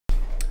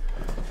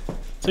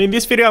So in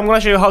this video, I'm going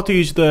to show you how to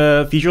use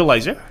the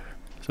visualizer.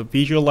 So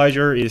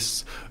visualizer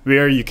is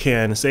where you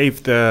can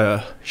save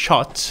the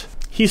shot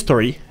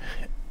history,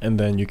 and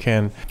then you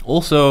can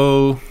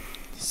also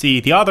see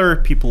the other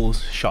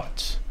people's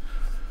shots.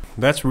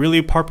 That's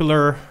really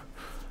popular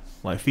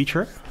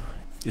feature.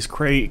 It's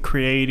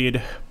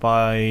created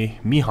by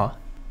Miha,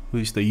 who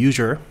is the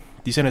user,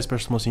 Design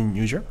Espresso Machine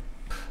user.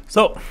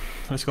 So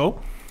let's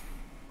go.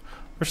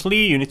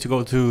 Firstly, you need to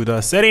go to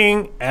the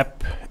setting,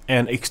 app,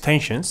 and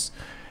extensions,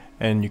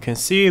 and you can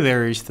see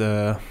there is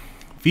the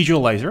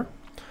visualizer.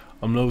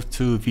 Upload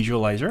to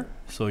visualizer.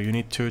 So you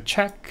need to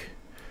check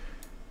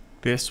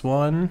this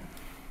one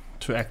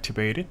to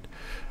activate it,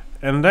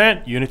 and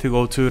then you need to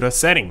go to the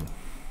setting.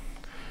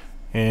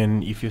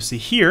 And if you see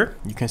here,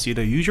 you can see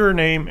the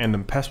username and the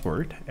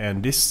password,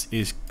 and this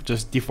is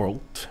just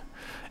default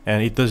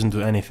and it doesn't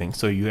do anything.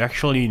 So you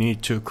actually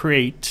need to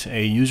create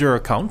a user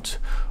account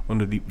on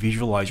the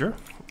visualizer.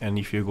 And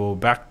if you go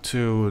back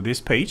to this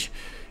page,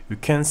 you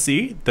can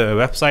see the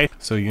website.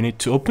 So you need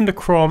to open the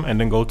Chrome and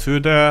then go to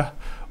the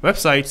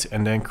website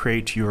and then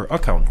create your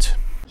account.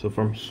 So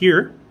from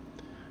here,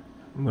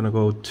 I'm gonna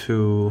go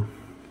to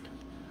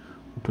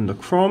open the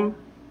Chrome,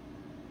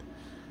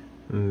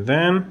 and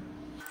then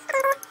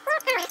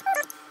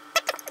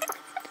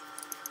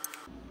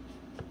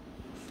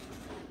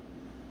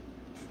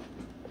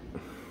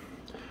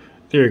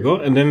there you go,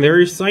 and then there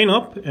is sign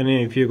up, and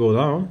then if you go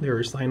down, there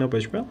is sign up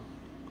as well.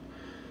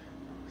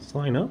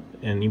 Sign up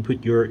and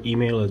input your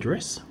email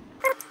address.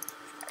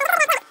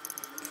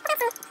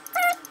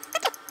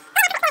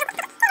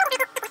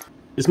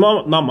 It's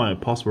not my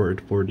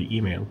password for the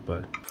email,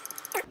 but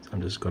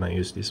I'm just gonna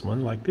use this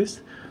one like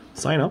this.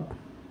 Sign up.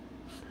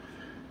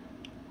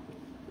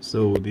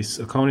 So this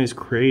account is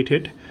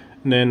created,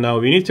 and then now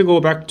we need to go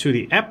back to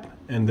the app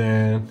and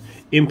then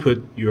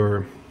input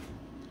your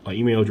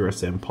email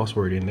address and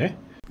password in there.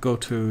 Go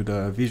to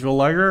the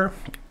visualizer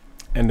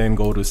and then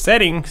go to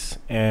settings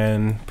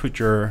and put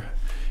your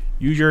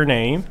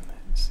username.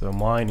 So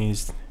mine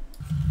is,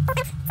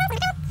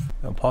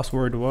 the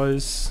password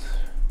was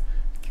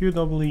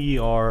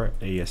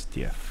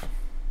QWERASTF,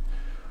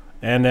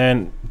 and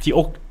then the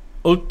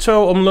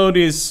auto upload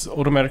is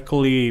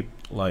automatically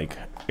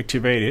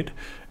activated,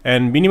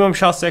 and minimum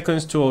shot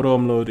seconds to auto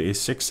upload is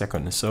 6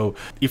 seconds. So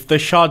if the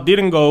shot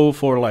didn't go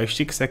for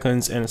 6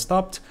 seconds and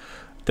stopped,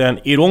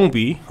 then it won't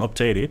be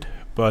updated.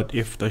 But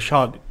if the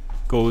shot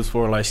goes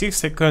for 6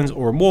 seconds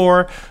or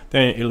more,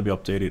 then it'll be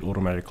updated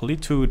automatically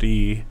to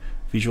the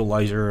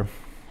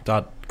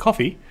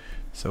visualizer.coffee.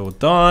 So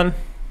done,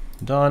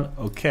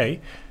 okay.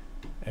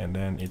 And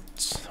then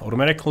it's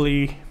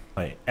automatically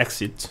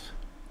exit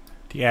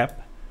the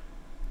app,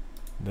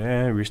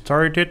 then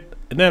restart it,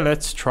 and then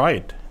let's try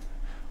it.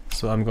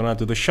 So I'm gonna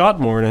do the shot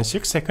more than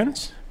 6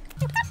 seconds.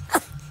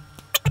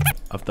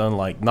 I've done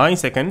 9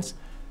 seconds,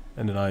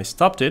 and then I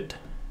stopped it,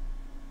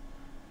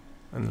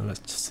 and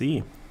let's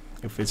see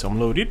if it's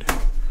uploaded.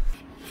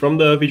 From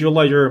the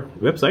visualizer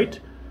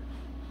website,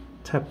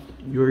 tap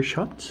your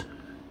shot.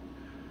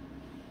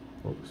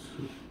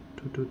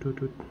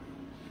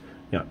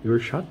 Yeah, your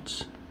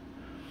shots.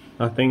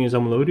 Nothing is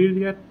uploaded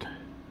yet.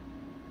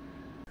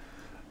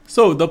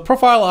 So the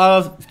profile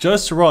I've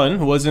just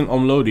run wasn't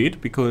uploaded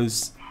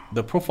because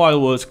the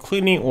profile was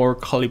cleaning or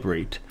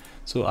calibrate.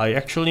 So I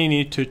actually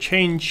need to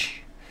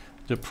change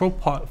the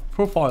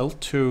profile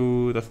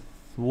to the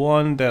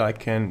one that I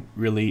can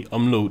really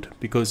upload,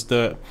 because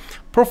the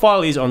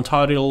profile is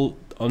untitled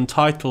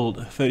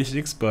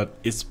 36, but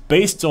it's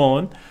based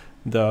on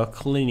the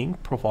cleaning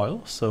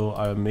profile. So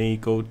I may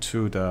go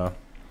to the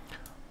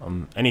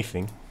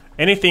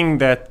anything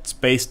that's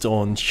based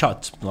on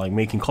shots, like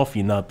making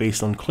coffee, not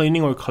based on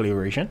cleaning or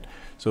calibration.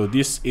 So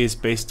this is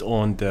based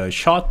on the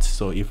shot.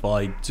 So if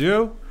I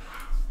do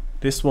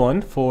this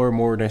one for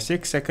more than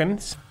 6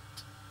 seconds,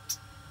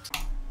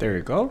 there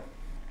you go,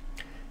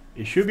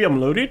 it should be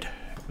uploaded.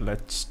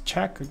 Let's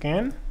check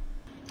again.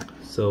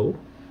 So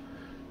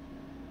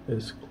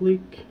let's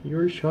click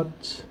your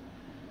shots.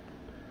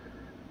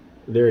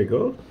 There you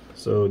go.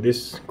 So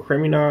this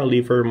Cremina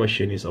lever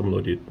machine is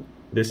uploaded.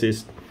 This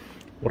is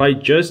what I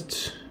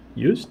just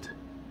used.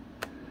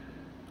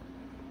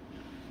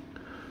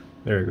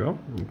 There you go.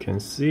 You can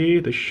see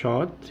the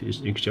shot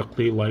is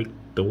exactly like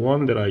the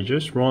one that I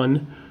just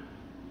run.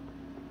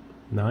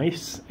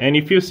 Nice. And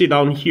if you see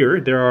down here,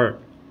 there are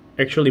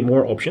actually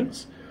more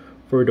options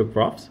for the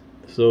graphs.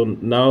 So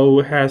now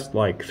it has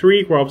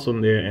 3 graphs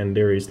on there, and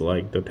there is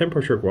the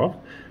temperature graph.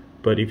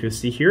 But if you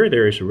see here,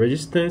 there is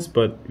resistance,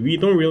 but we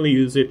don't really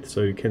use it,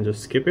 so you can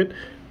just skip it.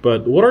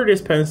 But water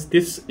dispense,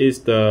 this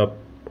is the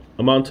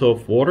amount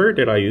of water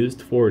that I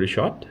used for the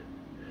shot.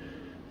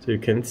 So you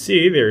can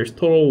see there is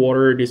total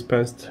water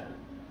dispensed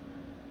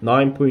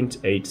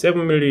 9.87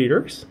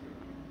 milliliters.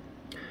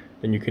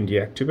 Then you can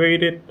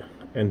deactivate it,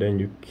 and then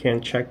you can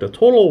check the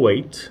total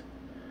weight.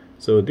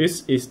 So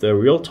this is the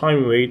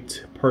real-time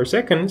weight per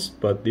seconds,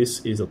 but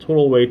this is the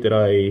total weight that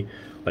I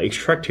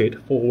extracted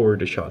for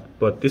the shot.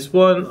 But this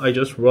one, I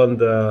just run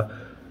the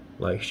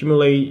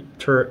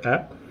simulator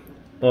app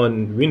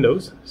on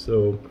Windows,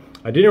 so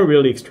I didn't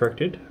really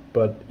extract it,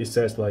 but it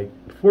says like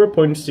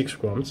 4.6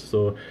 grams,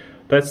 so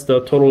that's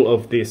the total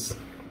of this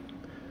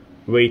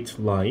weight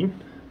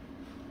line.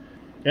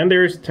 And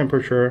there is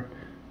temperature.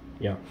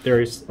 Yeah,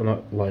 there is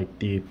like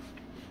the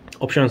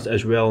options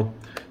as well.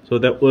 So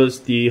that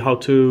was the how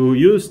to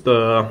use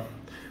the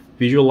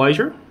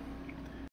visualizer.